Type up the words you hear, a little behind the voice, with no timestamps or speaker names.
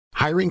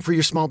Hiring for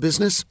your small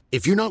business?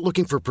 If you're not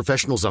looking for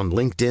professionals on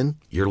LinkedIn,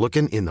 you're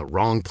looking in the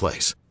wrong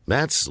place.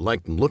 That's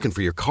like looking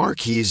for your car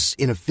keys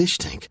in a fish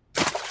tank.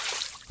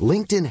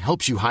 LinkedIn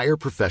helps you hire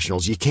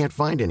professionals you can't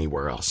find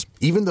anywhere else,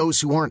 even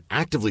those who aren't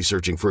actively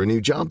searching for a new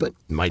job but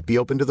might be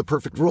open to the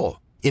perfect role.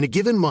 In a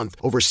given month,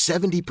 over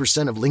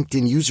 70% of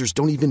LinkedIn users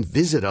don't even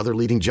visit other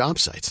leading job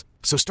sites.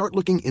 So start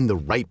looking in the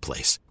right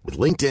place. With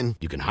LinkedIn,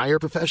 you can hire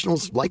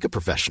professionals like a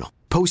professional.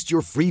 Post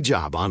your free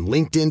job on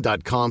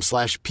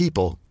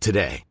linkedin.com/people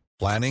today.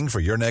 Planning for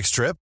your next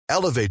trip?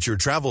 Elevate your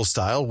travel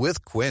style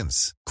with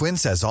Quince.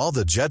 Quince has all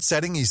the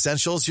jet-setting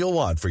essentials you'll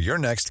want for your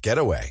next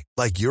getaway,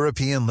 like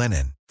European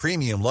linen,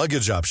 premium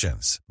luggage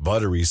options,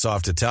 buttery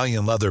soft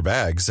Italian leather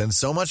bags, and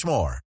so much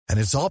more. And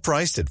it's all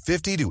priced at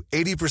 50 to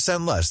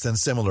 80% less than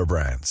similar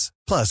brands.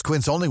 Plus,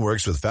 Quince only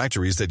works with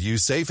factories that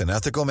use safe and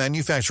ethical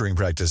manufacturing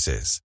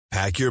practices.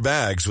 Pack your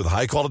bags with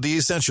high-quality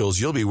essentials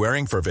you'll be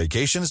wearing for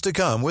vacations to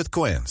come with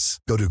Quince.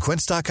 Go to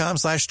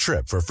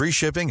quince.com/trip for free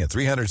shipping and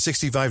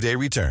 365-day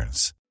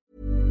returns.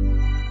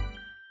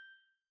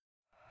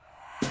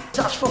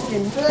 That's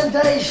fucking for them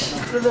days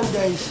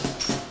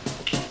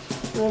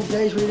where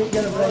you didn't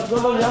get a break.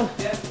 Go on,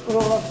 Jan. Go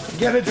on,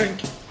 get a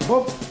drink.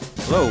 Bob.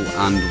 Hello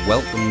and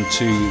welcome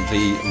to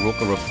the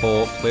Roker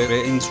Report Player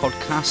Ratings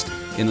podcast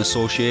in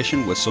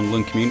association with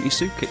Sunderland Community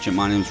Soup Kitchen.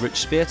 My name's Rich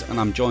Spate and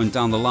I'm joined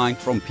down the line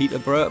from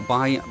Peterborough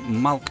by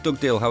Malk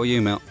Dugdale. How are you,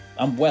 mate?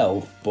 I'm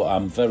well, but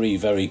I'm very,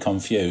 very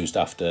confused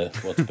after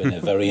what's been a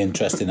very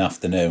interesting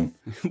afternoon.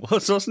 It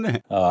was, wasn't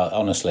it?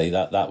 Honestly,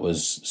 that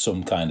was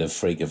some kind of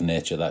freak of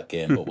nature, that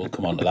game, but we'll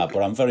come on to that.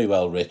 But I'm very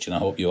well, Rich, and I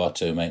hope you are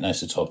too, mate. Nice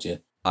to talk to you.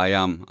 I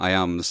am.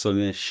 The sun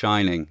is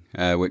shining,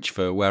 which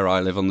for where I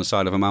live on the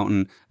side of a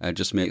mountain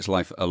just makes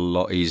life a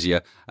lot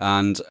easier.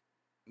 And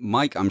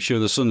Mike, I'm sure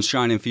the sun's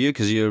shining for you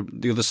because you're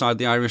the other side of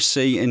the Irish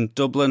Sea in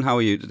Dublin. How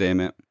are you today,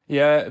 mate?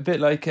 Yeah, a bit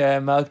like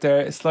Malk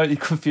there, slightly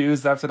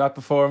confused after that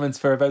performance.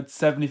 For about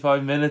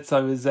 75 minutes,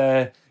 I was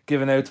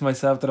giving out to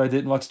myself that I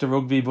didn't watch the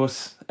rugby,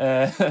 but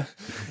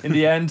in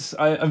the end,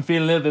 I'm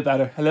feeling a little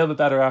bit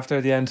better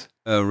after the end.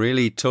 A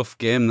really tough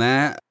game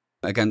there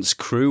against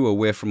Crewe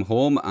away from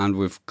home, and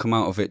we've come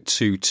out of it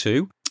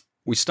 2-2.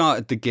 We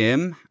started the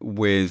game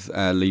with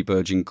Lee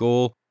Burge in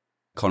goal,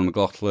 Conor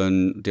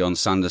McLaughlin, Dion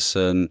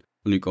Sanderson,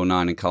 Luke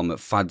O'Nien and Cal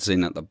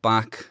McFadzean at the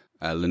back,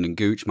 Lyndon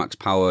Gooch, Max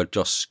Power,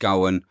 Josh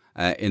Scowen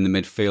in the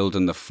midfield,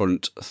 and the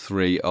front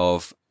three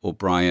of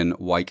O'Brien,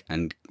 White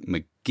and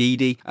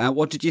McGeady.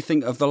 What did you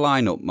think of the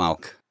lineup,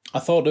 Malk? I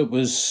thought it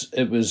was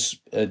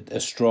a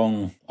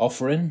strong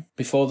offering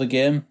before the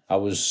game.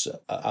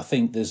 I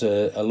think there's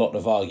a lot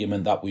of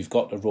argument that we've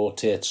got to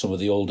rotate some of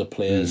the older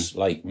players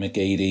like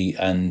McGeady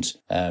and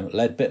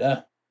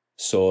Leadbitter.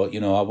 So,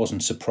 I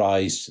wasn't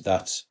surprised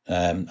that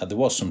there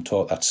was some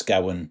talk that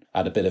Scowen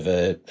had a bit of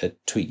a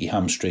tweaky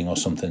hamstring or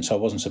something. So I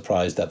wasn't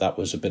surprised that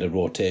was a bit of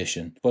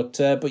rotation. But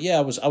yeah,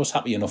 I was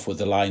happy enough with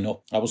the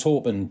lineup. I was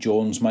hoping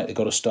Jones might have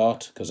got a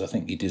start because I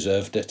think he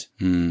deserved it.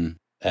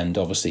 And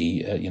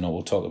obviously,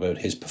 we'll talk about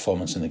his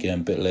performance in the game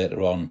a bit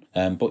later on.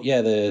 But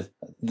yeah,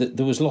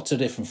 there was lots of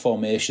different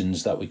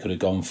formations that we could have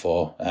gone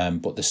for.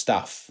 But the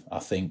staff, I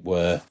think,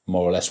 were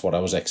more or less what I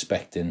was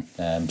expecting.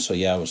 So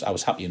yeah, I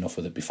was happy enough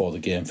with it before the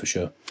game for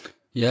sure.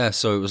 Yeah,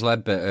 so it was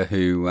Leadbitter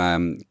who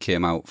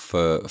came out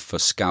for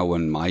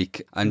Scowen,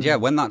 Mike. And yeah,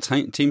 when that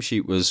team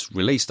sheet was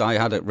released, I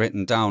had it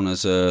written down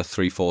as a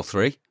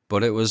 3-4-3.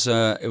 But it was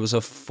a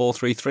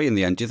 4-3-3 in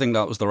the end. Do you think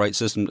that was the right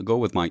system to go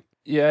with, Mike?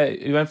 Yeah,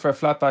 he went for a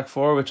flat back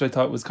four, which I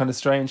thought was kind of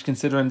strange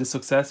considering the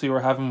success we were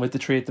having with the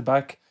three at the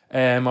back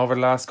over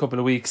the last couple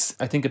of weeks.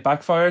 I think it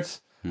backfired.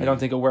 I don't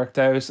think it worked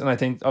out. And I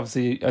think,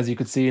 obviously, as you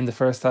could see in the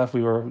first half,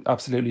 we were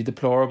absolutely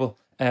deplorable.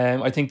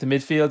 I think the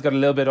midfield got a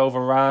little bit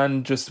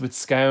overran just with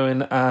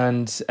Scowen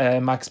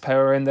and Max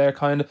Power in there,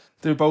 kind of.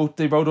 They both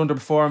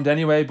underperformed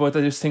anyway, but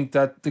I just think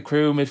that the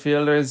Crewe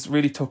midfielders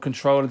really took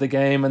control of the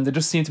game, and there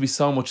just seemed to be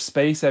so much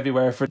space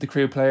everywhere for the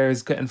Crewe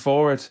players getting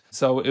forward.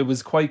 So it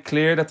was quite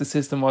clear that the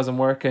system wasn't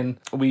working.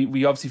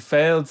 We obviously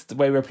failed the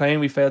way we were playing.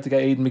 We failed to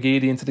get Aidan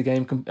McGeady into the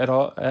game at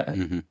all,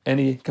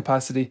 any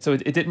capacity. So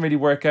it didn't really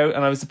work out,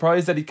 and I was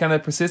surprised that he kind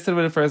of persisted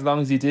with it for as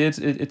long as he did.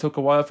 It took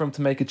a while for him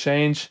to make a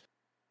change.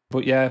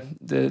 But yeah,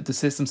 the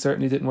system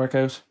certainly didn't work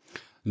out.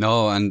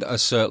 No, and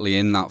certainly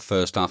in that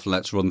first half,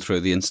 let's run through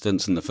the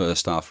incidents in the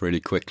first half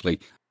really quickly.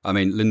 I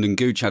mean, Lyndon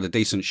Gooch had a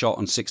decent shot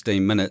on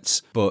 16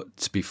 minutes, but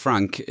to be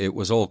frank, it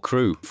was all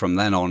Crewe from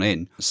then on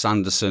in.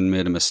 Sanderson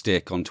made a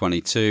mistake on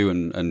 22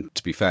 and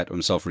to be fair to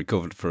himself,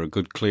 recovered for a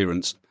good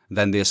clearance.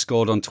 Then they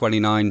scored on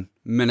 29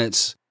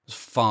 minutes. It was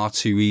far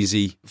too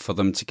easy for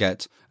them to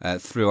get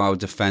through our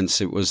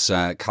defence. It was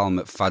Cal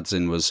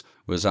McFadzean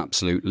was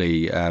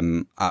absolutely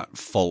at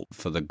fault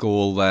for the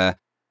goal there.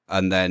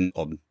 And then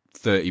on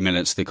 30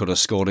 minutes they could have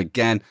scored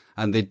again,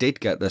 and they did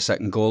get their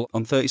second goal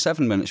on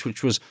 37 minutes,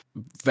 which was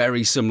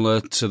very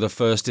similar to the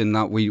first in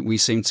that we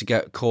seemed to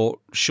get caught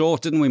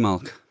short, didn't we,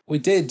 Malk? We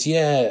did,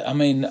 yeah. I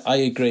mean, I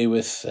agree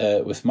with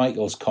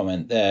Michael's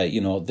comment there.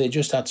 They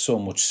just had so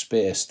much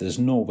space. There's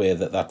no way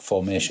that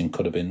formation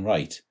could have been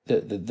right.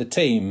 The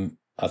team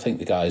I think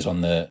the guys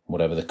on the,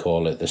 whatever they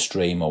call it, the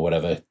stream or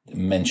whatever,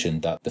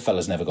 mentioned that the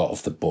fella's never got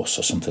off the bus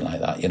or something like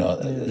that. You know,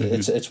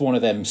 it's one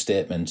of them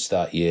statements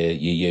that you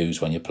use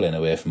when you're playing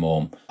away from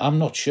home. I'm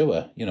not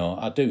sure. You know,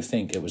 I do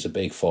think it was a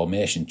big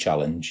formation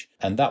challenge.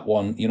 And that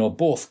one, you know,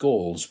 both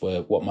goals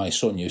were what my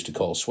son used to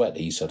call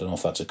sweaties. I don't know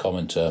if that's a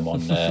common term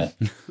on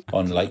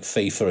on like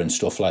FIFA and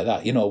stuff like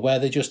that. You know, where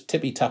they just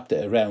tippy-tapped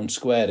it around,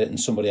 squared it, and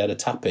somebody had a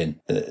tap in.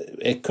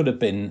 It could have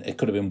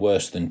been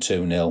worse than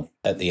 2-0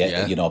 at the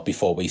end, you know,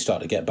 before we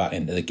started to get back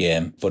into the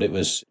game. But it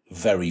was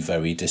very,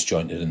 very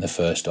disjointed in the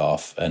first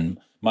half. And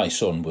my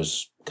son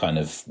was kind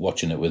of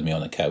watching it with me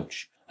on the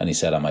couch. And he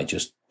said, I might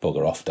just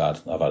bugger off,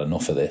 Dad. I've had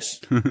enough of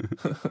this.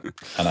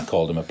 And I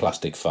called him a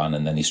plastic fan,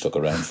 and then he stuck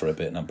around for a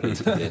bit, and I'm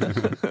pleased he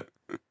did.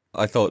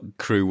 I thought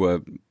Crewe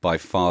were by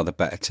far the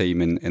better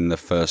team in the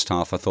first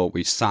half. I thought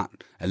we sat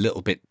a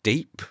little bit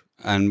deep,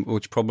 and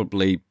which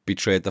probably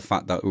betrayed the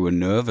fact that we were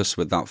nervous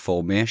with that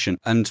formation.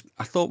 And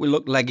I thought we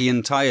looked leggy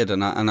and tired,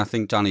 and I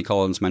think Danny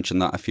Collins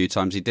mentioned that a few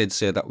times. He did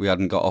say that we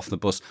hadn't got off the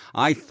bus.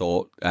 I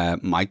thought,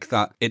 Mike,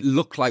 that it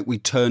looked like we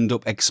turned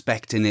up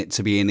expecting it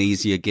to be an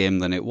easier game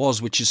than it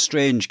was, which is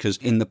strange because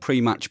in the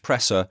pre-match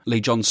presser,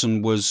 Lee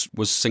Johnson was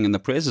singing the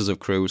praises of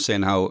Crewe,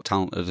 saying how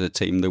talented a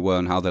team they were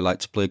and how they like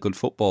to play good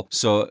football.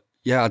 So,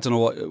 yeah, I don't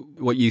know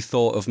what you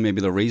thought of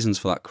maybe the reasons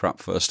for that crap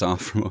first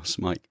half from us,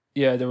 Mike.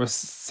 Yeah, there was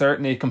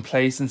certainly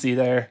complacency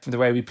there from the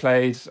way we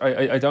played.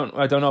 I don't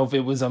know if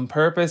it was on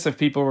purpose, if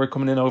people were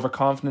coming in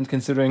overconfident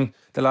considering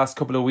the last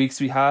couple of weeks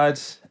we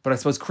had. But I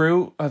suppose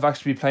Crewe have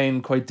actually been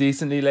playing quite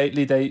decently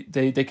lately.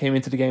 They came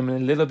into the game in a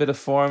little bit of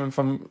form, if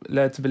I'm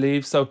led to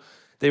believe. So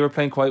they were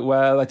playing quite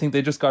well. I think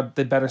they just got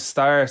the better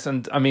start.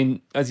 And I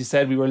mean, as you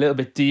said, we were a little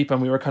bit deep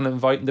and we were kind of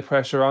inviting the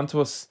pressure onto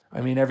us.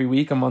 I mean, every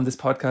week I'm on this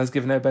podcast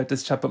giving out about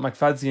this chap at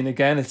McFadzean, and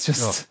again, it's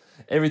just...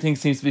 Everything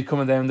seems to be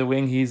coming down the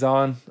wing he's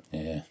on.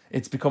 Yeah,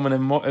 it's becoming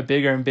a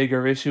bigger and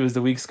bigger issue as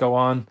the weeks go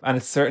on, and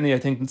it's certainly, I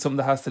think, something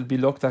that has to be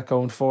looked at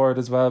going forward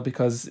as well,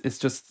 because it's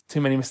just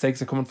too many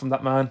mistakes are coming from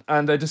that man.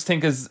 And I just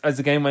think as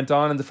the game went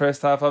on in the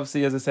first half,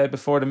 obviously, as I said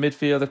before, the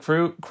midfield,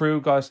 the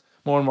Crewe got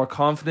more and more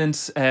confident.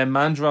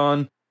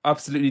 Mandron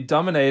absolutely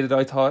dominated,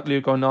 I thought,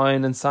 Luke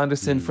O'Nien and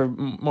Sanderson for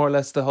more or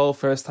less the whole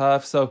first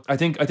half. So I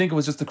think it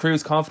was just the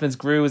Crewe's confidence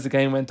grew as the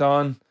game went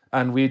on,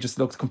 and we just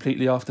looked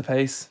completely off the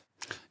pace.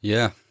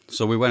 Yeah.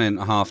 So we went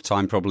into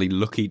half-time probably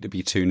lucky to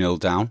be 2-0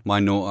 down.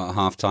 My note at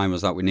half-time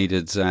was that we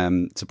needed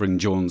to bring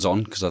Jones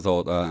on because I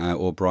thought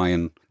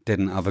O'Brien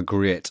didn't have a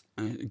great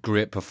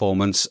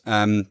performance.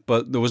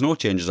 But there was no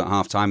changes at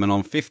half-time, and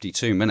on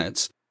 52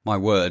 minutes, my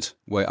word,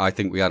 I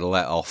think we had a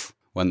let-off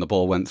when the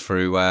ball went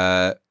through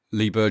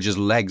Lee Burge's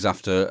legs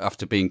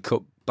after being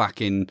cut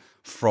back in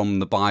from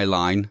the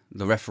byline.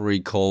 The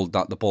referee called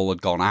that the ball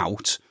had gone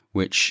out,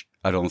 which...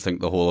 I don't think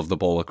the whole of the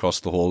ball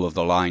across the whole of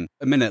the line.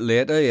 A minute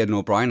later, Aidan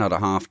O'Brien had a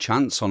half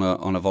chance on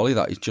a volley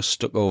that he just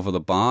stuck over the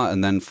bar,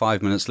 and then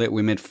 5 minutes later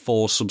we made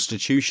 4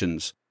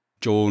 substitutions.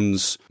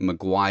 Jones,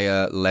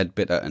 Maguire,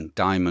 Leadbitter and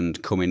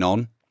Diamond coming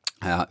on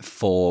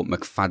for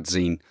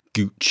McFadzean,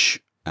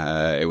 Gooch.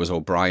 It was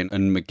O'Brien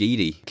and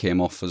McGeady came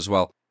off as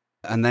well.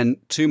 And then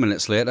 2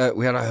 minutes later,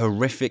 we had a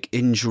horrific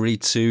injury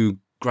to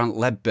Grant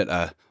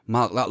Leadbitter.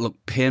 Mark, that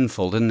looked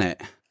painful, didn't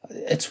it?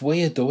 It's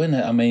weird though, isn't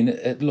it? I mean,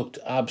 it looked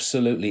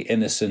absolutely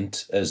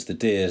innocent as the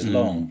day is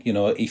long. You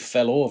know, he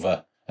fell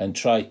over and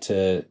tried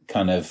to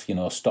kind of, you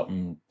know, stop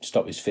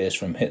his face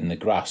from hitting the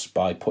grass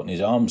by putting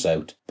his arms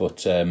out.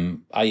 But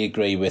I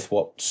agree with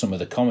what some of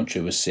the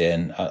commentary was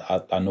saying.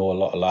 I know a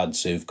lot of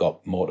lads who've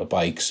got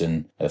motorbikes,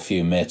 and a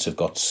few mates have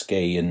got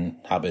skiing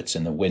habits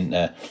in the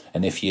winter.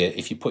 And if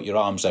you put your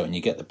arms out and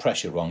you get the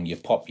pressure wrong, you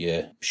pop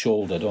your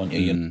shoulder, don't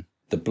you?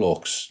 The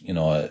bloke's, you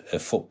know, a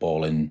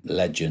footballing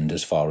legend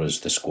as far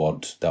as the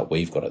squad that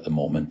we've got at the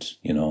moment,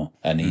 you know,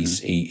 and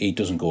he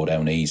doesn't go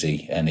down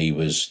easy, and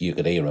you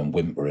could hear him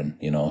whimpering,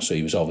 you know, so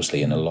he was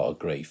obviously in a lot of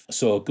grief.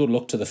 So good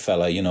luck to the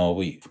fella. You know,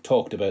 we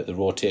talked about the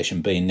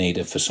rotation being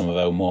needed for some of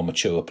our more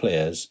mature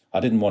players. I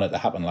didn't want it to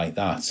happen like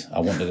that. I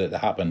wanted it to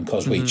happen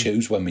because we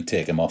choose when we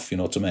take him off, you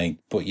know what I mean?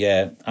 But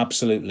yeah,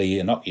 absolutely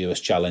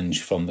innocuous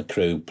challenge from the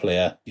Crewe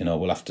player. You know,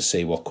 we'll have to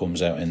see what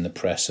comes out in the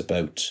press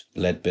about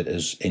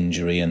Leadbitter's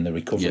injury and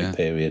the recovery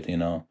period, you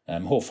know.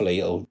 Hopefully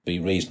it'll be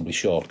reasonably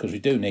short, because we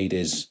do need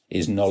his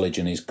knowledge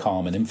and his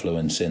calming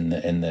influence in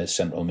the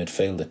central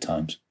midfield at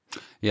times.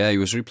 Yeah, he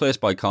was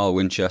replaced by Carl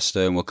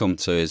Winchester, and we'll come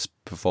to his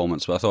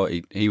performance, but I thought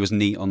he was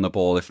neat on the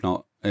ball, if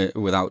not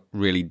without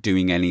really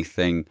doing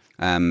anything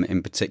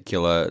in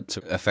particular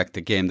to affect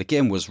the game. The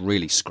game was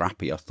really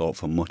scrappy, I thought,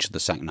 for much of the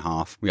second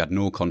half. We had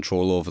no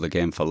control over the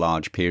game for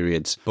large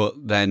periods, but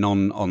then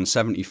on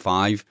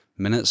 75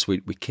 minutes we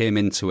came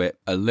into it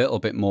a little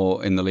bit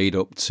more in the lead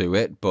up to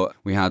it, but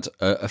we had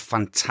a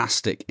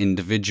fantastic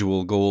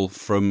individual goal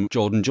from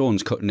Jordan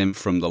Jones, cutting in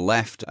from the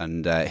left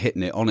and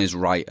hitting it on his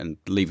right and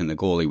leaving the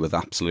goalie with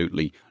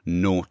absolutely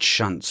no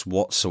chance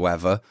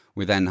whatsoever.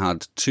 We then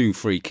had 2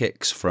 free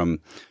kicks from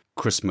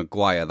Chris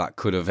Maguire that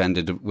could have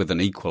ended with an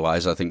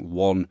equaliser. I think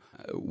one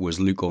was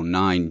Luke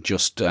O'Nien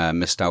just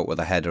missed out with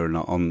a header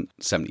on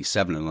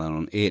 77, and then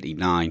on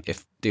 89,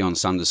 if Dion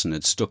Sanderson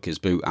had stuck his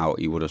boot out,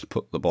 he would have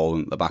put the ball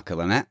in the back of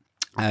the net.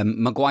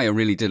 Maguire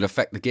really did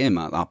affect the game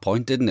at that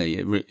point, didn't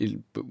he?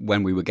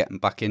 When we were getting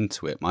back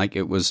into it, Mike,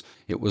 it was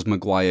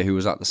Maguire who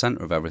was at the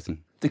centre of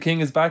everything. The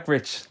king is back,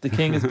 Rich. The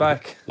king is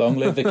back. Long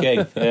live the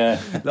king. Yeah.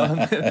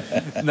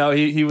 No,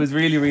 he was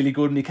really, really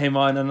good when he came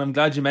on, and I'm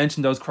glad you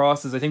mentioned those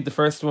crosses. I think the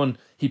first one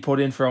he put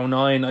in for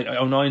O'Nien,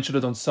 O'Nien should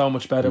have done so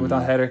much better with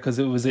that header, because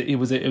it was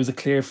a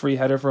clear free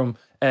header from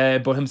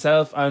him. But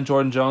himself and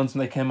Jordan Jones, when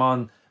they came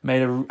on,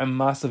 made a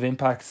massive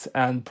impact,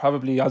 and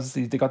probably,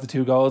 obviously, they got the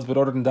 2 goals, but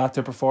other than that,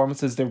 their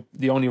performances, they're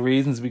the only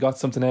reasons we got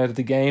something out of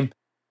the game.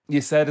 You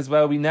said as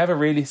well, we never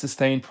really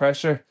sustained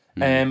pressure,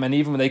 and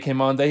even when they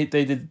came on, they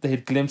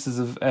had glimpses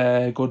of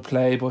good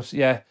play, but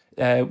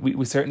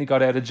we certainly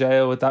got out of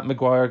jail with that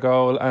Maguire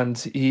goal,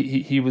 and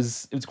it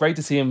was great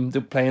to see him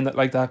playing that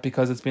like that,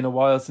 because it's been a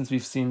while since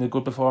we've seen a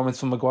good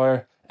performance from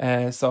Maguire.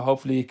 So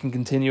hopefully it can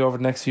continue over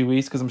the next few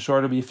weeks, because I'm sure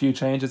there'll be a few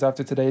changes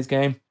after today's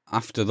game.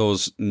 After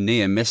those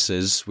near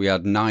misses, we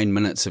had 9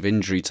 minutes of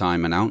injury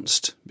time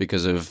announced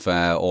because of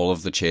all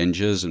of the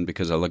changes, and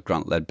because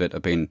Grant Leadbitter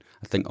had been,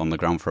 I think, on the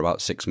ground for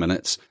about 6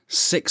 minutes.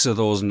 6 of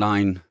those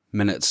 9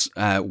 minutes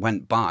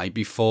went by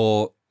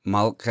before,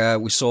 Malk,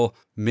 we saw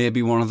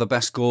maybe one of the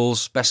best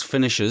goals, best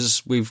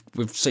finishes we've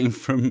seen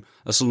from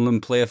a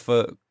Sunderland player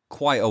for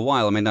quite a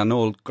while. I mean, I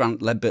know Grant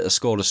Leadbitter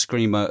scored a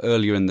screamer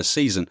earlier in the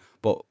season,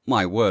 but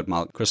my word,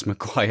 Malk, Chris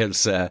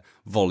Maguire's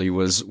volley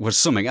was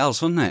something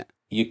else, wasn't it?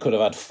 You could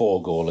have had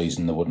 4 goalies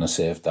and they wouldn't have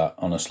saved that,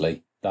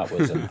 honestly. That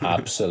was an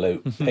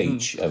absolute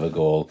peach of a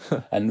goal.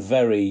 And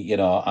very,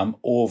 I'm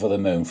over the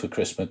moon for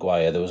Chris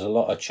Maguire. There was a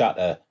lot of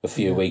chatter a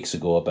few weeks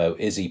ago about,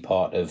 is he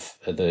part of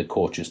the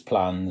coach's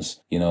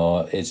plans?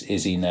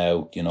 Is he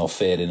now,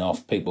 fading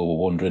off? People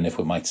were wondering if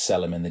we might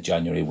sell him in the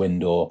January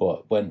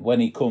window. But when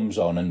he comes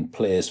on and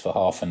plays for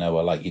half an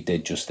hour like you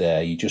did just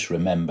there, you just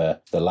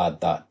remember the lad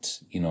that,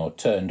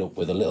 turned up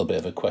with a little bit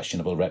of a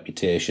questionable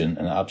reputation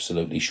and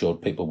absolutely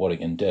showed people what he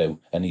can do.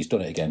 And he's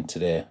done it again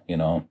today,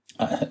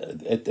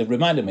 It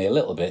reminded me a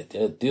little bit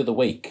the other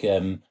week. I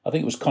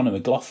think it was Conor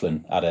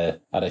McLaughlin had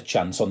a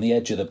chance on the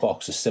edge of the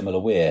box a similar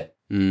way.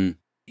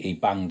 He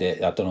banged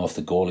it. I don't know if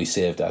the goalie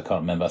saved it. I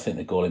can't remember. I think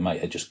the goalie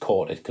might have just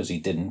caught it because he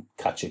didn't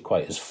catch it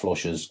quite as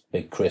flush as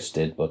Big Chris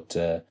did. But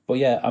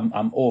yeah,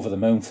 I'm over the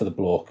moon for the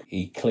bloke.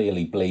 He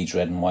clearly bleeds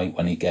red and white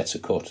when he gets a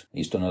cut.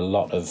 He's done a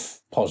lot of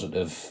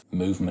positive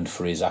movement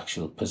for his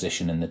actual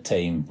position in the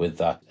team with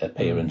that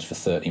appearance for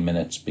 30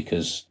 minutes,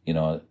 because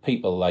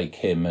people like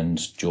him and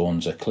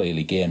Jones are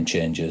clearly game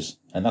changers,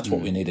 and that's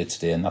what we needed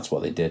today, and that's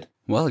what they did.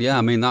 Well, yeah,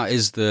 I mean, that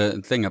is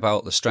the thing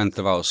about the strength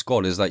of our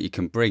squad, is that you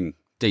can bring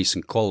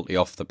decent quality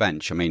off the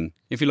bench. I mean,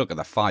 if you look at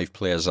the 5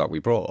 players that we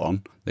brought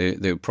on, they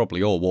would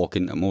probably all walk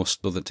into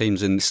most other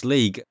teams in this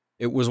league.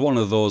 It was one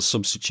of those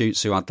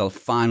substitutes who had the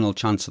final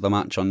chance of the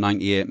match on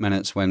 98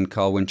 minutes when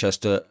Carl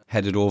Winchester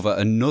headed over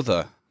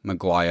another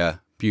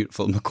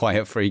beautiful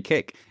Maguire free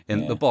kick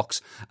in the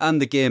box, and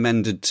the game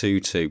ended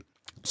 2-2.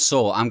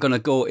 So I'm going to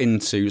go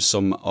into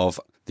some of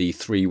the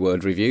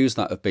 3-word reviews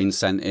that have been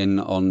sent in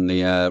on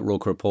the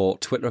Roker Report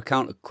Twitter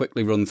account.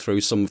 Quickly run through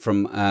some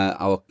from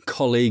our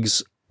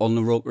colleagues on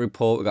the Roker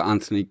Report. We've got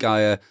Anthony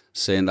Geyer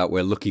saying that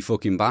we're lucky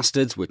fucking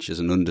bastards, which is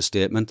an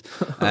understatement.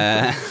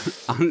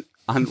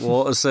 Ant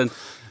Waterson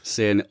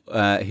saying,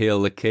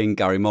 hail the king.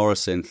 Gary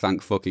Morris saying,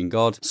 thank fucking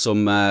God.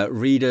 Some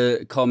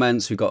reader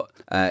comments. We've got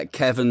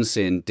Kevin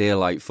saying,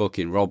 daylight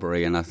fucking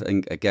robbery. And I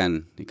think,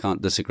 again, you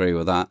can't disagree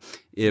with that.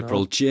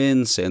 April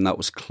Jane saying that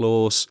was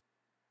close.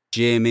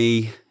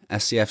 Jamie,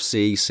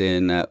 SCFC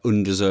saying,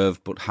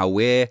 undeserved, but how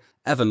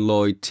Evan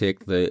Lloyd,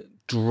 take the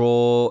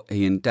draw.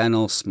 Ian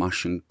Dennell,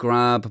 smash and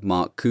grab.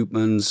 Mark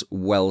Koopmans,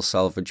 well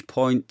salvage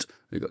point.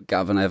 We've got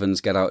Gavin Evans,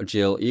 get out of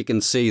jail. You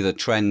can see the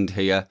trend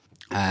here.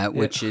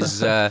 Which is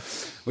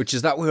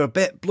that we're a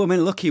bit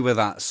blooming lucky with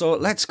that. So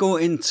let's go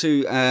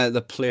into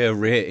the player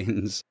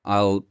ratings.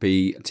 I'll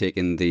be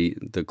taking the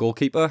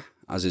goalkeeper,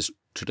 as is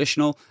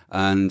traditional,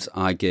 and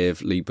I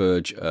gave Lee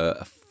Burge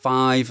a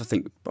 5. I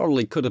think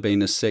probably could have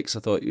been a 6. I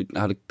thought he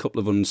had a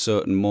couple of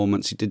uncertain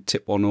moments. He did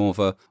tip one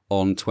over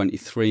on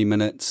 23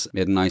 minutes. He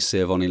had a nice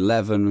save on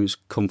 11. He was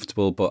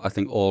comfortable, but I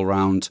think all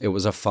round it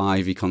was a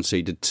 5. He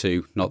conceded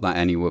 2. Not that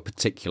any were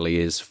particularly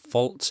his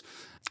fault.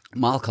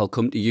 Mark, I'll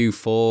come to you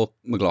for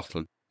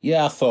McLaughlin.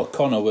 Yeah, I thought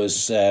Conor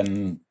was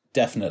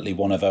definitely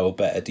one of our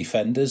better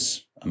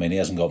defenders. I mean, he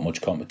hasn't got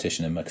much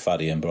competition in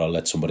McFadden, but I'll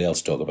let somebody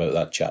else talk about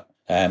that chap.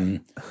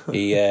 I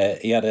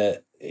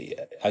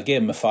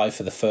gave him a 5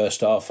 for the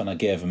first half, and I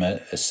gave him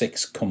a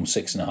 6,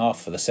 6.5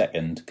 for the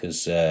second,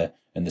 because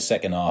in the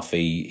second half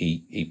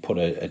he put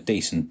a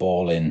decent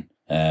ball in,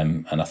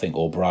 and I think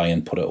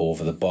O'Brien put it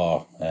over the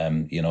bar.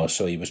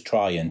 So he was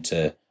trying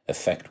to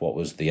affect what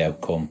was the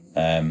outcome.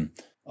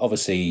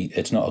 Obviously,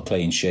 it's not a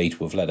clean sheet.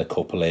 We've let a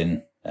couple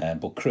in,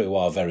 but Crewe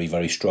are very,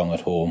 very strong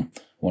at home.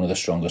 one of the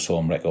strongest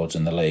home records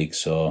in the league.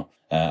 So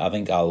I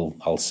think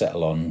I'll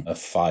settle on a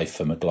 5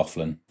 for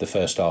McLaughlin. The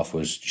first half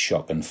was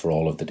shocking for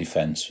all of the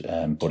defence,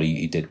 but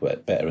he did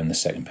better in the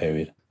second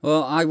period.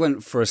 Well, I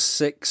went for a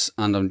 6,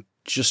 and I'm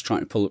just trying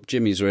to pull up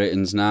Jimmy's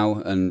ratings now,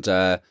 and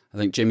I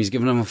think Jimmy's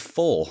given him a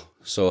 4.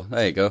 So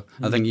there you go.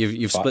 I think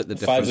you've split the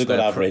difference. 5's a good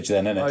average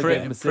then, isn't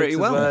it? Pretty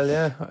well.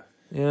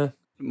 Yeah.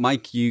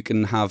 Mike, you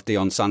can have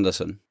Dion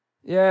Sanderson.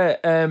 Yeah,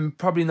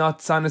 probably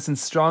not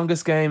Sanderson's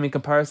strongest game in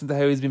comparison to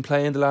how he's been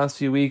playing the last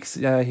few weeks.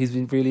 He's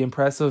been really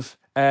impressive.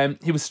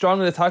 He was strong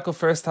in the tackle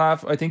first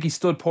half. I think he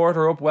stood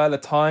Porter up well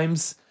at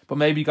times, but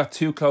maybe got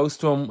too close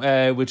to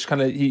him, which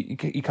kind of he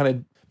kind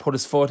of put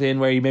his foot in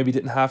where he maybe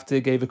didn't have to.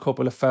 Gave a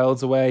couple of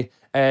fouls away.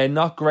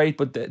 Not great,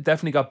 but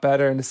definitely got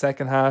better in the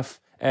second half.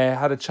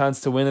 Had a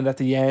chance to win it at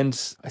the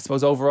end. I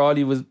suppose overall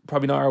he was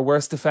probably not our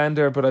worst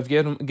defender, but I've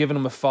given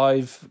him a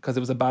 5 because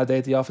it was a bad day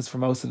at the office for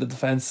most of the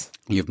defence.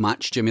 You've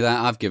matched Jimmy there.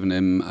 I've given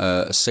him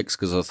a 6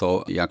 because I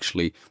thought he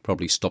actually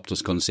probably stopped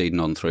us conceding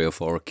on 3 or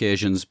 4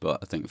 occasions, but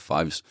I think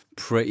 5's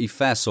pretty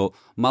fair. So,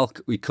 Malk,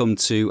 we come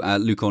to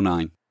Luke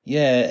O'Nien.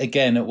 Yeah,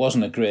 again, it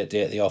wasn't a great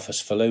day at the office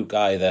for Luke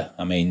either.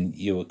 I mean,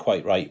 you were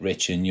quite right,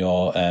 Rich, in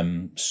your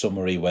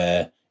summary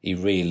where he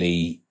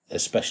really,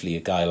 especially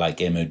a guy like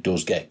him who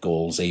does get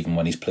goals even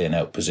when he's playing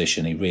out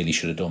position, he really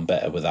should have done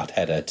better with that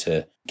header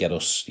to get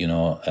us,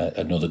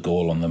 another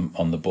goal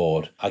on the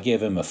board. I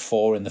gave him a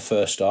 4 in the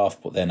first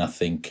half, but then I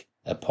think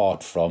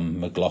apart from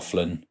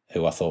McLaughlin,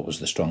 who I thought was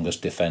the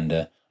strongest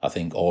defender, I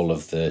think all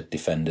of the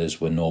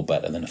defenders were no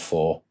better than a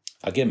 4.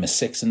 I gave him a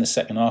 6 in the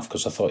second half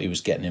because I thought he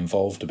was getting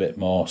involved a bit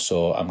more,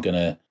 so I'm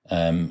going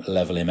to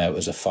level him out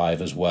as a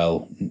 5 as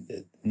well.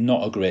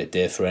 Not a great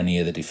day for any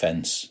of the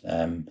defence.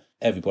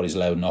 Everybody's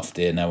allowed an off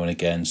day now and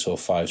again, so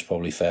 5's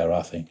probably fair,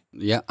 I think.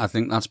 Yeah, I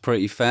think that's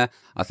pretty fair.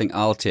 I think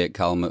I'll take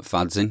Cal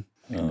McFadzean.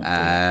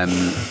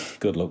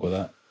 Good luck with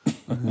that.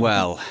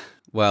 well,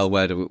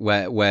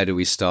 where do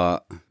we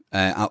start?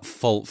 At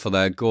fault for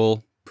their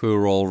goal,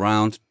 poor all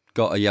round,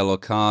 got a yellow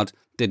card,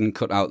 didn't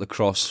cut out the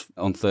cross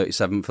on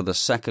 37 for the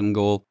second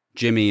goal.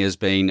 Jimmy has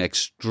been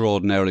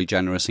extraordinarily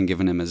generous in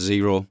giving him a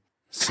 0.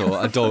 So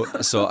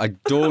I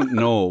don't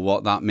know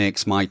what that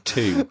makes my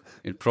 2.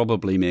 It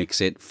probably makes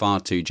it far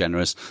too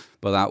generous,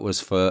 but that was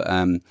for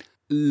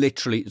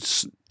literally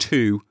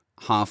 2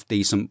 half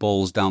decent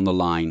balls down the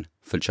line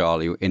for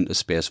Charlie, into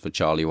space for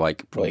Charlie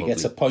Wyke. Well, he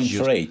gets a point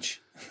for each.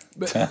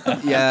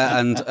 Yeah,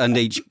 and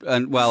each,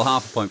 and well,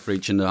 half a point for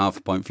each, and half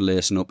a point for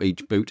lacing up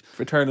each boot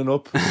for turning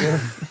up. Yeah.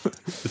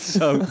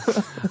 So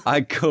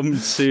I come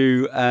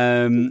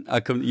to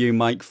you,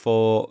 Mike,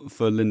 for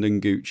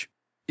Lyndon Gooch.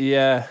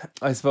 Yeah,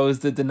 I suppose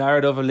the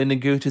narrative of Lyndon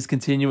Gooch is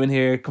continuing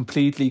here,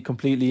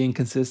 completely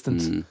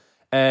inconsistent.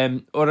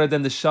 Other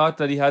than the shot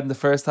that he had in the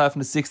first half in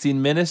the 16th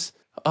minute,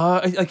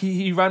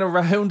 he ran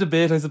around a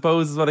bit, I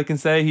suppose is what I can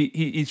say.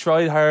 He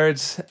tried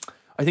hard.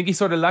 I think he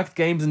sort of lacked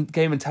game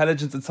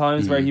intelligence at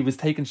times where he was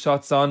taking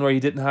shots on where he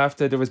didn't have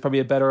to. There was probably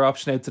a better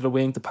option out to the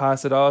wing to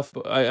pass it off.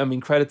 But I mean,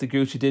 credit to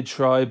Gooch, he did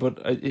try, but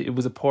it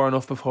was a poor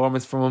enough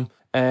performance from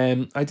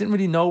him. I didn't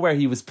really know where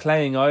he was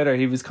playing either.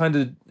 He was kind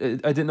of,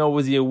 I didn't know,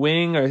 was he a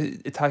wing or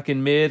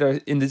attacking mid or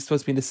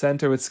supposed to be in the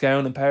centre with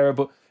Scown and Power,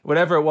 but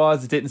whatever it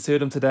was, it didn't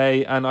suit him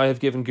today, and I have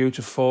given Gooch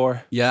a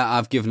 4. Yeah,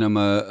 I've given him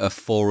a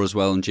 4 as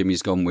well, and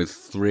Jimmy's gone with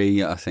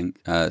 3. I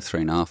think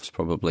 3.5 is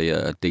probably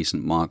a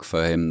decent mark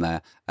for him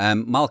there.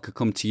 Malk, I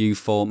come to you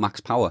for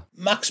Max Power.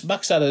 Max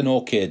had an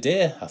okay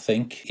day, I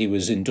think. He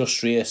was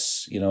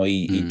industrious. He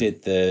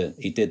did the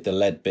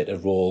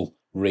Leadbitter role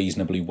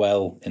reasonably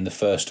well in the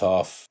first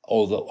half.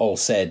 All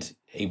said,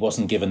 he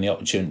wasn't given the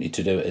opportunity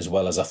to do it as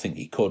well as I think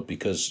he could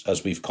because,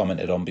 as we've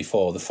commented on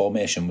before, the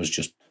formation was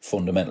just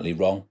fundamentally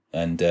wrong.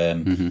 And,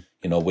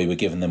 we were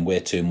giving them way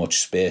too much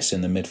space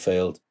in the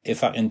midfield.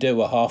 If I can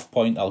do a half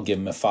point, I'll give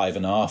him a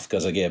 5.5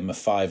 because I gave him a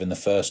 5 in the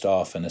first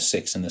half and a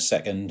 6 in the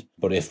second.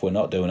 But if we're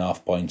not doing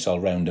half points, I'll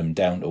round him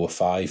down to a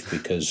 5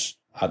 because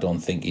I don't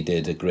think he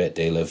did a great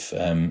deal of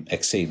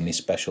exceedingly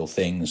special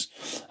things.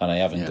 And I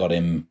haven't got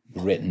him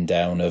written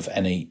down of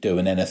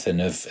doing anything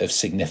of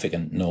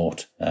significant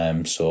note.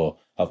 So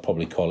I'll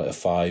probably call it a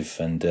 5,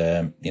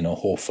 and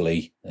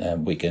hopefully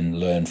we can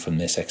learn from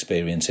this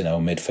experience in our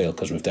midfield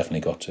because we've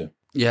definitely got to.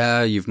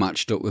 Yeah, you've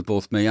matched up with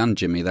both me and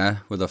Jimmy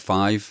there with a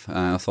 5.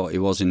 I thought he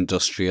was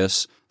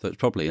industrious. That's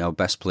probably our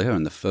best player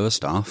in the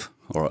first half,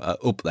 or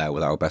up there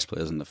with our best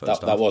players in the first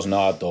half. That wasn't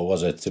hard though,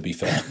 was it, to be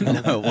fair?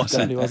 No, it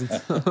wasn't. It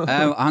wasn't.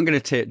 I'm going to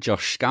take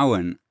Josh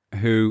Scowen,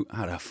 who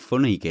had a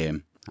funny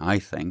game, I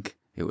think.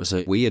 It was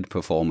a weird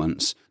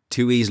performance.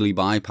 Too easily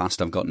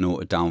bypassed, I've got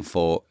noted down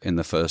for in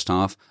the first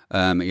half.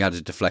 He had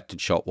a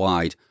deflected shot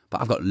wide, but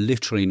I've got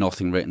literally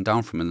nothing written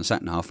down from him in the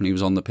second half, and he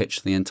was on the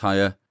pitch the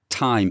entire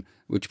time,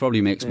 which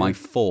probably makes my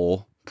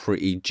 4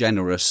 pretty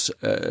generous.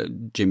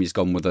 Jimmy's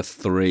gone with a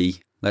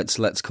 3.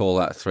 Let's call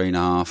that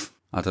 3.5.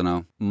 I don't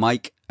know.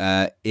 Mike,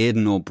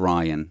 Aidan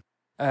O'Brien.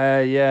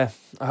 Yeah.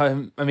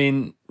 I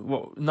mean,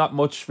 not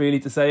much really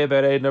to say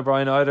about Aidan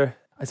O'Brien either.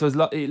 I suppose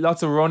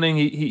lots of running.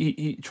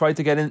 He tried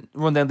to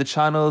run down the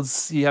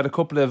channels. He had a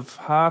couple of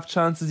half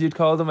chances, you'd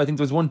call them. I think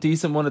there was one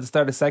decent one at the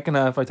start of the second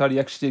half. I thought he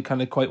actually did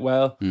kind of quite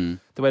well, the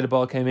way the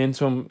ball came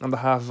into him on the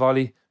half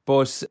volley.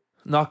 But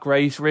not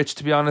great, Rich,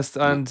 to be honest.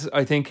 And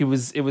I think it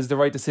was the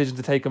right decision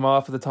to take him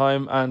off at the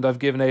time. And I've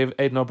given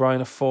Aidan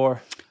O'Brien a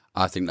 4.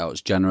 I think that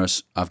was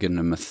generous. I've given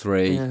him a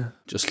 3. Yeah.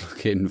 Just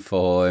looking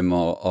for him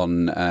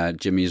on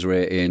Jimmy's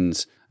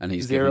ratings, and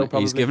he's given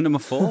him a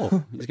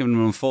 4. He's given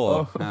him a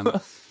 4.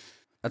 Oh.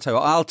 I tell you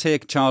what, I'll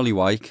take Charlie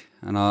Wyke,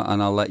 and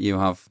I'll let you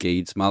have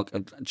Geeds,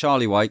 Malk.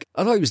 Charlie Wyke,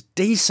 I thought he was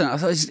decent. I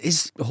thought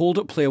his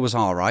hold-up play was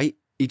all right.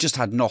 He just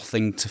had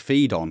nothing to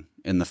feed on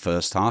in the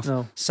first half.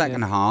 No.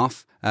 Second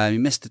half, he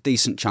missed a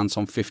decent chance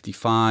on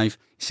 55.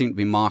 He seemed to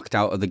be marked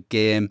out of the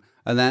game.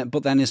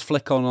 But then his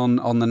flick on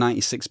the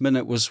 96th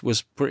minute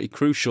was pretty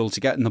crucial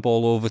to getting the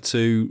ball over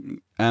to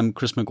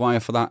Chris Maguire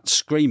for that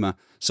screamer.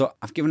 So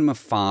I've given him a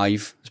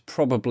 5. It's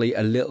probably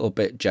a little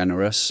bit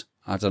generous.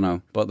 I don't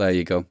know, but there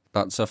you go.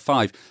 That's a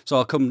 5. So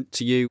I'll come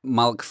to you,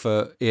 Malk,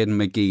 for Aidan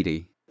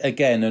McGeady.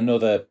 Again,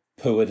 another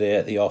poor day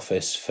at the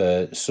office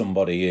for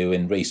somebody who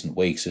in recent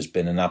weeks has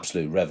been an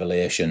absolute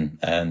revelation.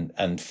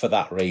 And for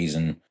that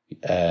reason,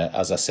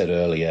 as I said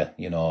earlier,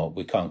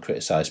 we can't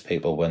criticise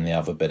people when they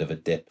have a bit of a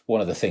dip. One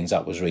of the things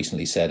that was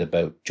recently said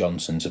about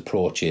Johnson's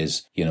approach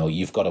is,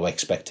 you've got to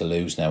expect to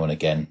lose now and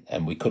again.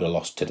 And we could have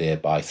lost today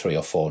by 3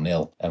 or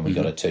 4-0 and we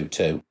got a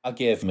 2-2. I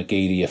gave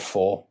McGeady a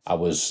 4. I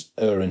was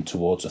erring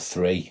towards a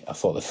 3. I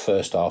thought the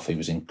first half he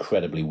was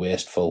incredibly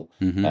wasteful.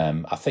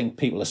 I think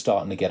people are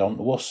starting to get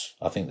onto us.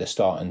 I think they're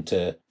starting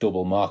to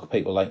double mark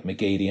people like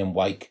McGeady and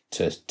Wyke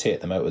to take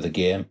them out of the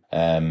game.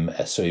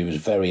 So he was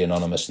very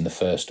anonymous in the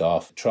first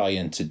half,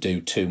 trying to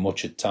do too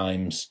much at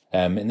times.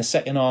 In the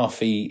second half,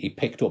 he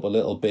picked up a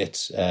little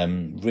bit.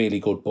 Really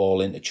good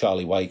ball into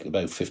Charlie Wyke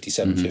about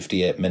 57,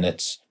 58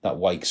 minutes. That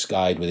Wyke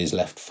skied with his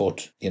left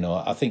foot.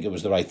 I think it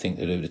was the right thing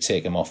to do to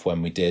take him off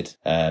when we did.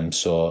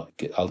 So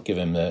I'll give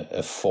him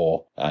a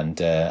 4.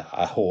 And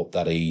I hope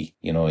that he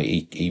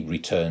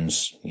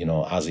returns,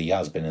 as he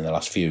has been in the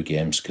last few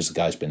games, because the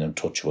guy's been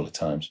untouchable at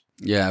times.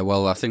 Yeah,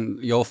 well, I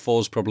think your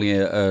 4's probably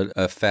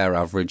a fair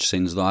average,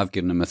 since I've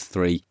given him a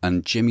 3,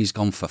 and Jimmy's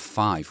gone for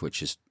 5,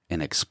 which is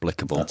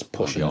inexplicable. That's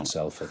pushing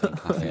itself, I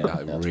think. I think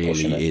that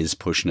really is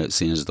pushing it,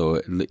 seeing as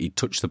though he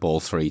touched the ball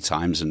 3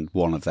 times and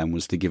one of them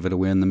was to give it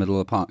away in the middle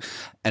of the park.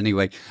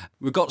 Anyway,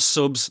 we've got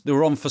subs. They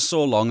were on for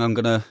so long, I'm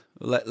going to...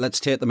 Let's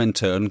take them in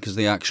turn, because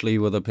they actually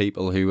were the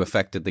people who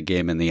affected the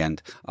game in the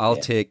end. I'll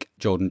take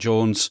Jordan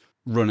Jones.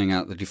 Running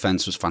out the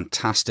defence was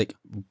fantastic.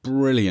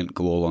 Brilliant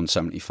goal on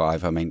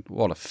 75. I mean,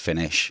 what a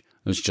finish.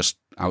 It was just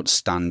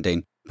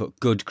outstanding. But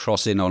good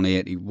crossing on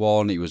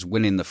 81. He was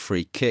winning the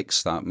free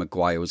kicks that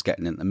Maguire was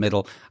getting in the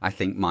middle. I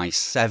think my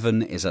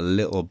 7 is a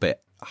little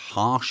bit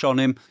harsh on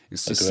him.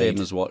 It's the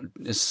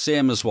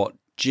same as what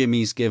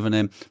Jimmy's given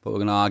him, but we're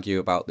going to argue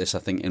about this, I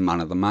think, in Man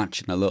of the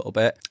Match in a little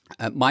bit.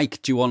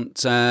 Mike, do you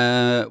want...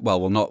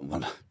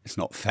 it's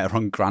not fair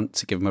on Grant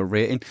to give him a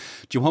rating.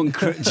 Do you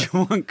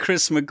want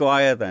Chris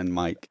Maguire then,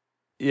 Mike?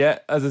 Yeah,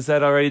 as I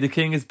said already, the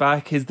king is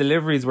back. His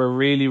deliveries were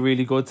really,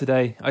 really good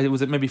today.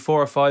 Was it maybe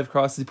 4 or 5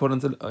 crosses he put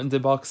into the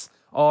box,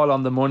 all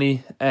on the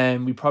money.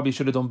 We probably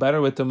should have done better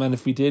with them, and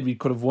if we did, we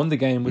could have won the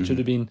game, which would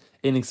have been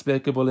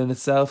inexplicable in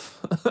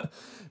itself.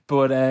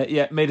 But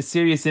made a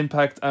serious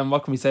impact. And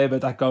what can we say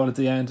about that goal at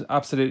the end?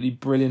 Absolutely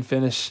brilliant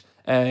finish.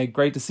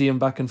 Great to see him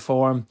back in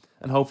form,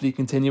 and hopefully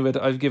continue it.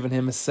 I've given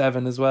him a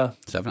 7 as well.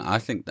 7. I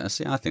think that's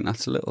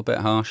a little bit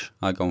harsh.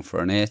 I've gone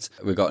for an 8.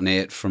 We got an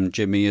 8 from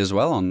Jimmy as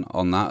well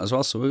on that as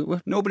well. So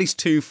nobody's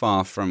too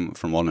far from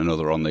one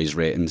another on these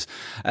ratings.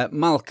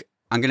 Malk,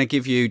 I'm going to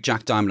give you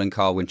Jack Diamond and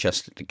Carl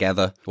Winchester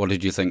together. What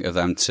did you think of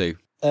them two?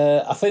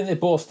 I think they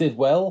both did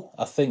well.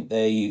 I think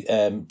they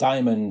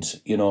Diamond,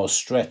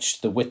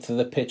 stretched the width of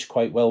the pitch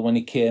quite well when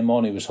he came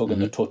on. He was hugging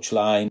the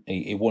touchline.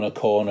 He won a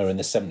corner in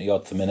the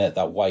 70th minute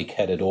that Wyke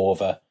headed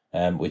over,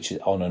 which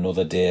on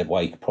another day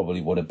Wyke probably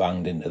would have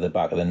banged into the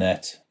back of the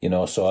net.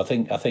 So I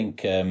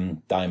think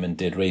Diamond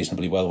did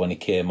reasonably well when he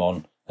came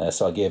on.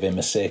 So I gave him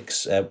a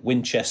 6.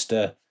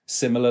 Winchester.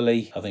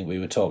 Similarly, I think we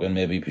were talking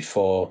maybe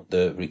before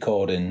the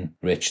recording,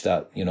 Rich,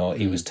 that,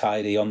 he was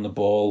tidy on the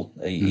ball.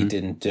 He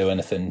didn't do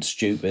anything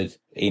stupid.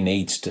 He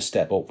needs to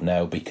step up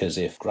now, because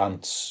if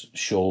Grant's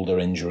shoulder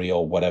injury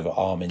or whatever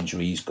arm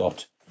injury he's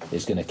got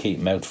is going to keep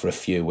him out for a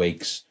few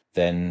weeks,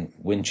 then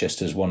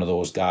Winchester's one of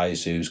those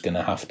guys who's going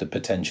to have to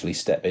potentially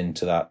step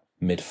into that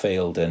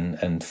midfield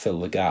and fill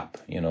the gap.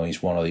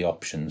 He's one of the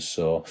options.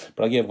 So,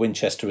 but I gave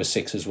Winchester a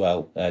 6 as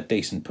well.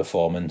 Decent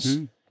performance.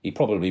 He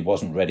probably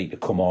wasn't ready to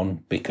come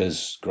on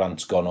because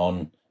Grant's gone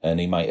on, and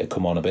he might have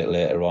come on a bit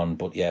later on.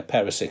 But yeah,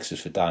 pair of 6s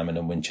for Diamond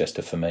and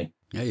Winchester for me.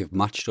 Yeah, you've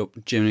matched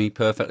up Jimmy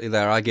perfectly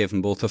there. I gave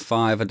them both a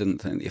 5. I didn't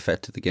think they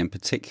affected the game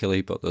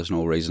particularly, but there's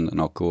no reason to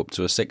not go up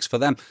to a 6 for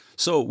them.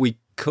 So we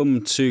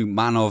come to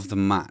Man of the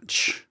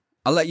Match.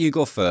 I'll let you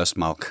go first,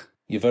 Malk.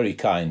 You're very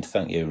kind.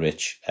 Thank you,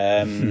 Rich.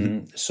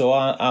 So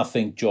I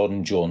think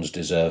Jordan Jones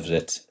deserves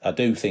it. I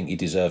do think he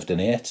deserved an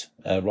 8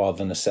 rather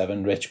than a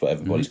 7, Rich, but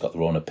everybody's got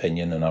their own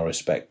opinion, and I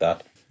respect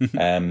that.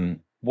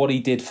 What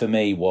he did for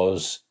me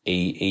was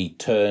he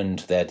turned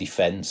their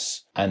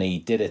defence, and he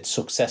did it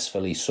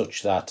successfully,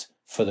 such that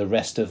for the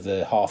rest of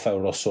the half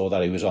hour or so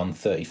that he was on,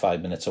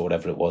 35 minutes or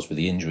whatever it was with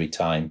the injury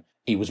time,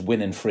 he was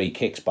winning free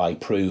kicks by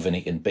proving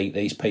he can beat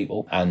these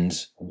people.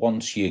 And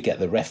once you get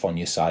the ref on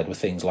your side with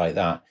things like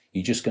that,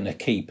 you're just going to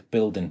keep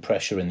building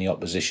pressure in the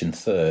opposition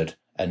third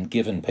and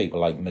giving people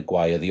like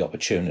Maguire the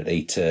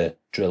opportunity to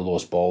drill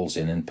those balls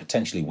in and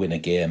potentially win a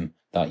game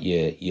that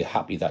you're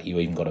happy that you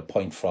even got a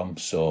point from.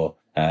 So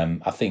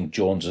I think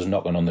Jones is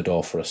knocking on the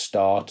door for a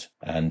start,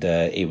 and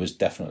he was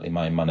definitely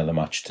my man of the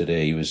match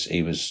today. He was,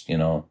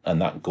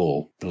 and that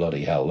goal,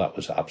 bloody hell, that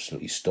was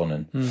absolutely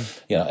stunning.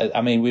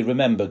 I mean, we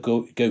remember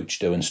Gooch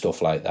doing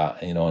stuff like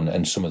that,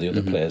 and some of the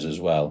other players as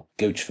well.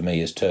 Gooch for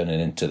me is turning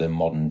into the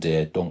modern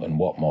day Duncan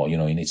Watmore.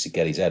 He needs to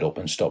get his head up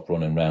and stop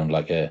running around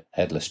like a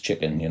headless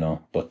chicken.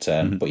 But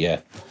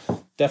yeah,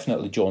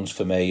 definitely Jones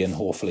for me, and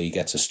hopefully he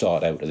gets a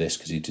start out of this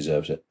because he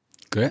deserves it.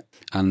 Great.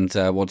 And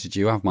what did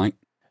you have, Mike?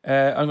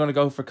 I'm going to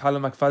go for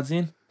Callum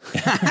McFadzean.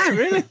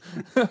 Really?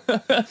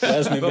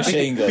 There's my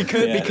machine gun.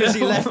 Because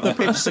he left the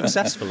pitch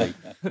successfully.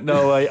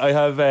 No, I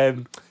have.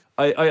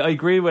 I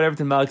agree with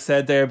everything Malk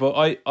said there,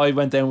 but I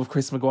went down with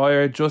Chris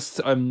Maguire.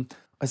 Just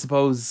I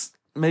suppose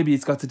maybe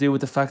it's got to do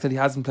with the fact that he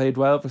hasn't played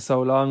well for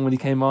so long. When he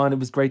came on, it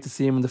was great to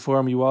see him in the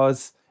form he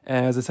was.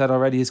 As I said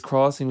already, his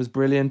crossing was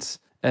brilliant.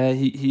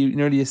 He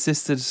nearly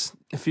assisted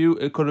a few.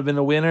 It could have been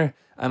a winner,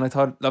 and I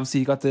thought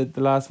obviously he got the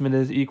last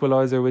minute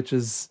equaliser, which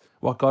is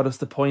what got us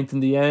the point in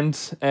the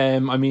end. I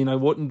mean, I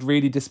wouldn't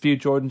really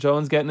dispute Jordan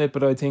Jones getting it,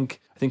 but I think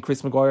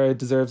Chris Maguire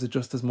deserves it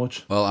just as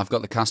much. Well, I've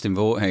got the casting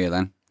vote here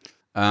then,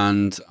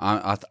 and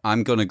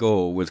I'm going to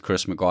go with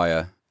Chris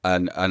Maguire,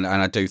 and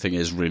I do think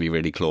it is really,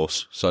 really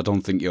close. So I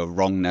don't think you're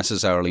wrong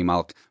necessarily,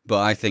 Malk,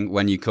 but I think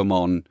when you come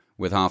on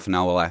with half an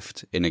hour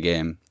left in a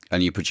game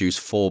and you produce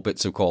 4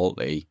 bits of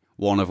quality,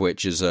 one of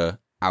which is a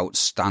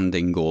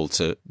outstanding goal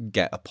to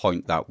get a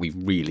point that we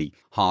really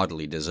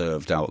hardly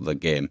deserved out of the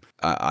game.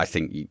 I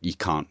think you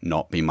can't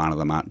not be man of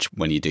the match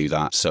when you do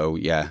that. So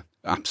yeah,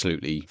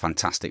 absolutely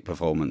fantastic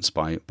performance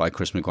by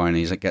Chris Maguire, and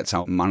he gets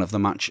out man of the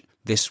match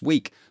this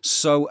week.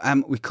 So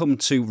we come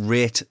to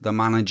rate the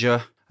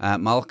manager.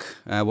 Malk,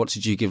 what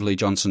did you give Lee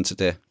Johnson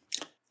today?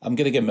 I'm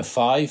going to give him a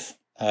 5.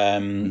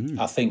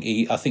 I think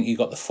he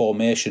got the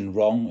formation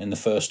wrong in the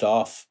first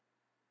half.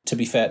 To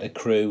be fair to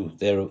Crewe,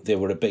 they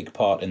were a big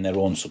part in their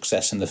own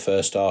success in the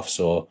first half,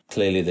 so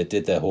clearly they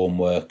did their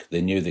homework.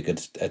 They knew they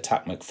could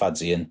attack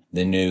McFadzean.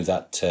 They knew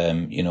that,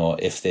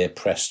 if they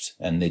pressed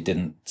and they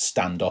didn't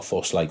stand off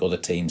us like other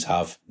teams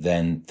have,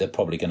 then they're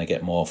probably going to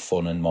get more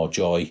fun and more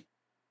joy.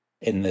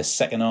 In the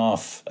second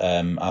half,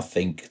 I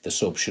think the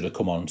sub should have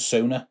come on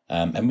sooner,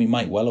 and we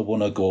might well have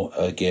won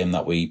a game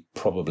that we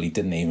probably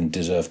didn't even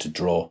deserve to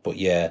draw. But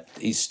yeah,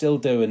 he's still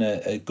doing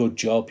a good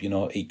job.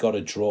 He got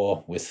a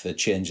draw with the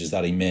changes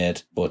that he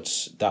made,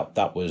 but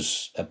that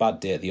was a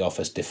bad day at the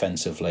office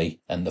defensively,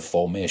 and the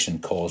formation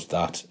caused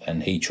that,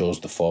 and he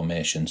chose the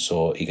formation,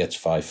 so he gets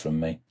 5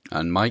 from me.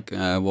 And Mike,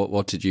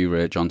 what did you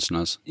rate Johnson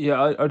as?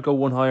 Yeah, I'd go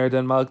one higher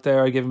than Malk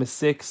there. I give him a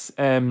 6.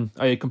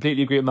 I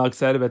completely agree with Malk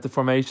said about the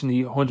formation.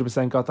 He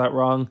 100% got that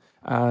wrong.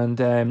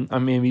 And I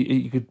mean,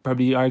 you could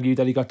probably argue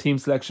that he got team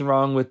selection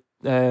wrong with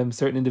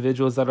certain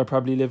individuals that are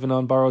probably living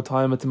on borrowed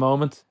time at the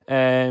moment.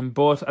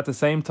 But at the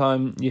same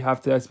time, you have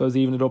to, I suppose,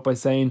 even it up by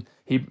saying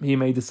he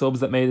made the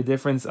subs that made a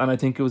difference. And I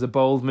think it was a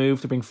bold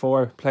move to bring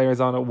 4 players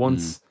on at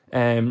once.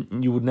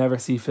 You would never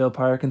see Phil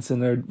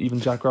Parkinson or even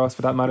Jack Ross,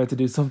 for that matter, to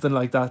do something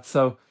like that.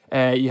 So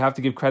you have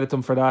to give credit to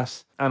him for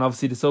that. And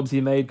obviously the subs he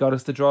made got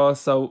us the draw.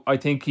 So I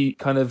think he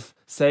kind of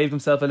saved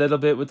himself a little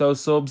bit with those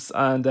subs,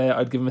 and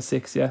I'd give him a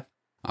 6, yeah.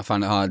 I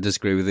find it hard to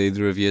disagree with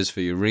either of you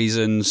for your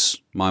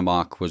reasons. My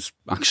mark was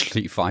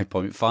actually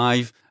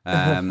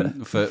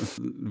 5.5 for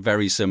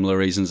very similar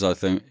reasons, I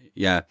think.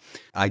 Yeah,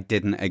 I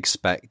didn't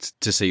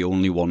expect to see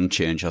only one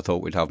change. I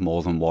thought we'd have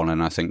more than one,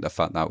 and I think the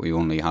fact that we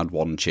only had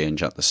one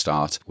change at the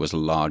start was a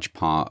large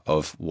part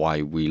of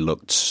why we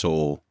looked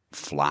so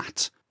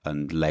flat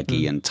and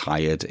leggy and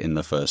tired in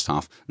the first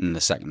half. In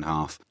the second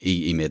half,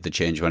 he made the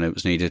change when it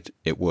was needed.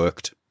 It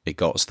worked. It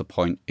got us the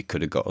point. It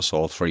could have got us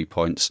all 3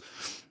 points.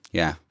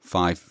 Yeah,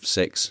 5,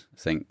 6, I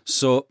think.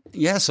 So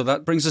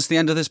that brings us to the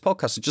end of this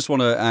podcast. I just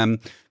want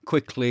to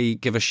quickly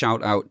give a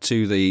shout out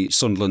to the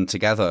Sunderland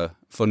Together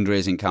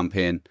fundraising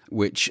campaign,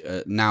 which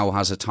now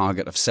has a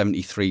target of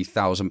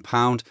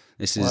 £73,000.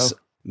 This is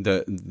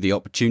the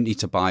opportunity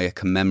to buy a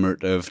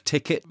commemorative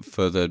ticket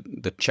for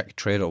the Czech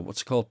Trade, or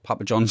what's it called,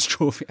 Papa John's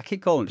Trophy. I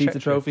keep calling it Pizza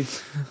Trophy.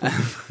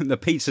 The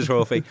Pizza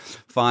Trophy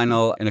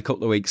final in a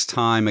couple of weeks'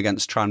 time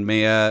against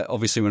Tranmere.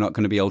 Obviously, we're not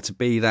going to be able to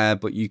be there,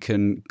 but you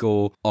can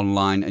go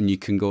online and you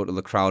can go to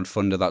the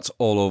crowdfunder. That's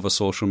all over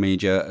social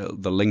media.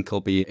 The link will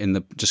be in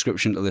the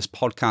description to this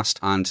podcast,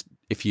 and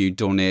if you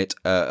donate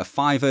a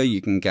 £5,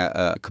 you can get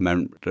a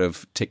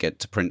commemorative ticket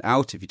to print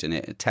out. If you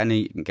donate a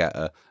 £10, you can get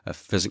a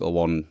physical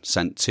one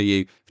sent to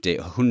you. If you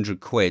donate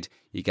 £100,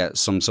 you get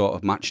some sort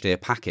of match day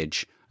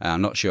package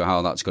I'm not sure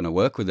how that's going to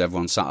work with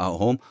everyone sat at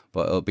home,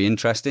 but it'll be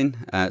interesting.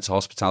 It's a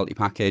hospitality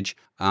package.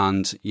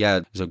 And yeah,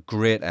 there's a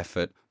great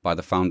effort by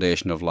the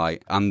Foundation of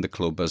Light and the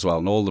club as well.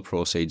 And all the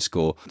proceeds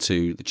go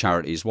to the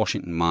charities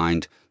Washington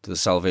Mind, to the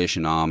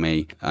Salvation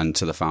Army, and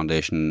to the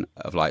Foundation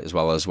of Light as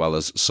well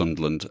as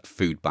Sunderland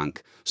Food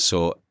Bank.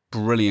 So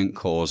brilliant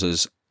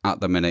causes. At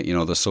the minute,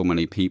 there's so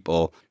many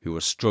people who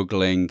are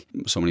struggling.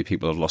 So many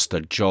people have lost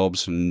their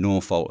jobs from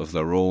no fault of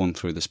their own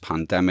through this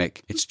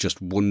pandemic. It's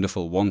just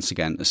wonderful once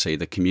again to see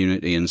the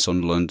community in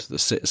Sunderland, the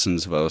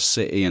citizens of our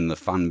city and the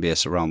fan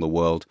base around the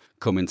world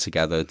coming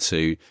together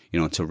to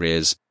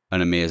raise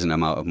an amazing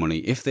amount of money.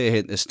 If they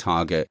hit this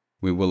target,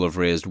 we will have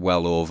raised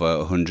well over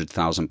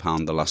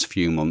 £100,000 the last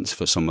few months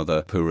for some of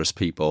the poorest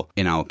people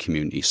in our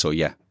community. So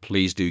yeah,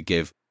 please do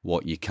give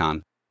what you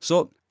can.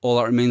 So all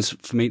that remains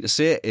for me to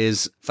say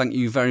is thank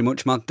you very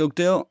much, Mark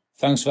Dugdale.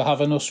 Thanks for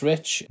having us,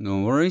 Rich.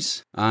 No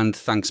worries. And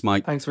thanks,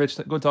 Mike. Thanks, Rich.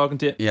 Good talking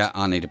to you. Yeah,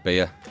 I need a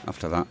beer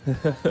after that.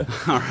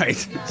 All right.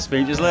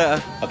 Speak to you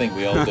later. I think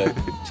we all do.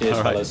 Cheers,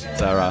 all right. fellas.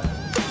 Sarah.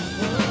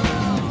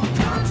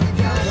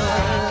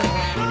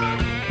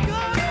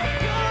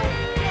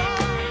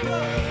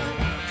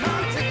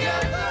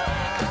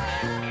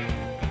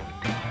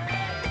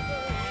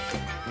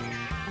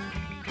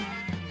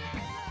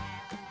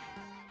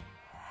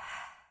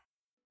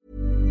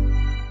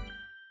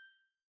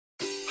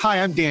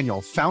 Hi, I'm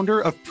Daniel, founder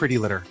of Pretty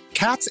Litter.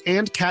 Cats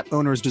and cat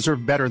owners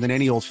deserve better than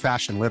any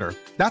old-fashioned litter.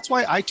 That's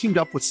why I teamed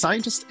up with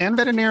scientists and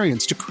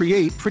veterinarians to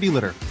create Pretty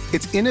Litter.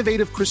 Its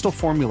innovative crystal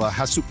formula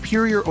has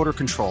superior odor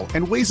control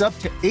and weighs up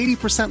to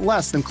 80%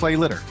 less than clay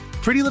litter.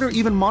 Pretty Litter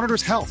even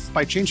monitors health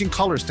by changing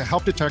colors to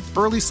help detect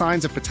early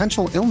signs of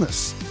potential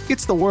illness.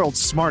 It's the world's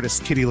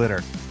smartest kitty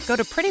litter. Go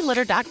to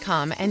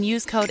prettylitter.com and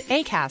use code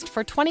ACAST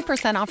for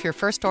 20% off your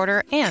first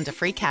order and a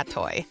free cat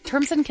toy.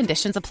 Terms and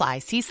conditions apply.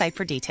 See site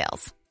for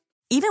details.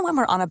 Even when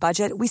we're on a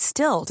budget, we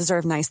still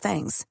deserve nice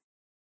things.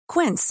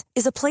 Quince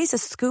is a place to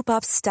scoop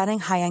up stunning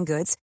high-end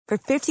goods for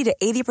 50 to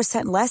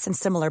 80% less than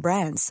similar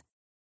brands.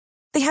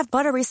 They have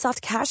buttery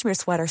soft cashmere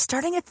sweaters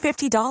starting at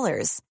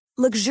 $50,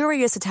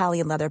 luxurious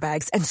Italian leather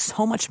bags, and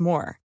so much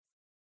more.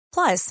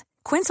 Plus,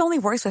 Quince only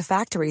works with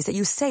factories that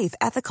use safe,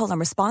 ethical, and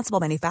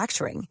responsible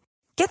manufacturing.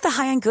 Get the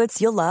high-end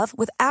goods you'll love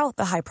without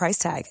the high price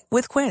tag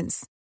with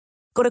Quince.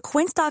 Go to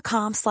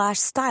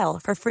quince.com/style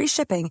for free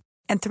shipping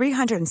and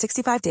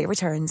 365-day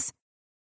returns.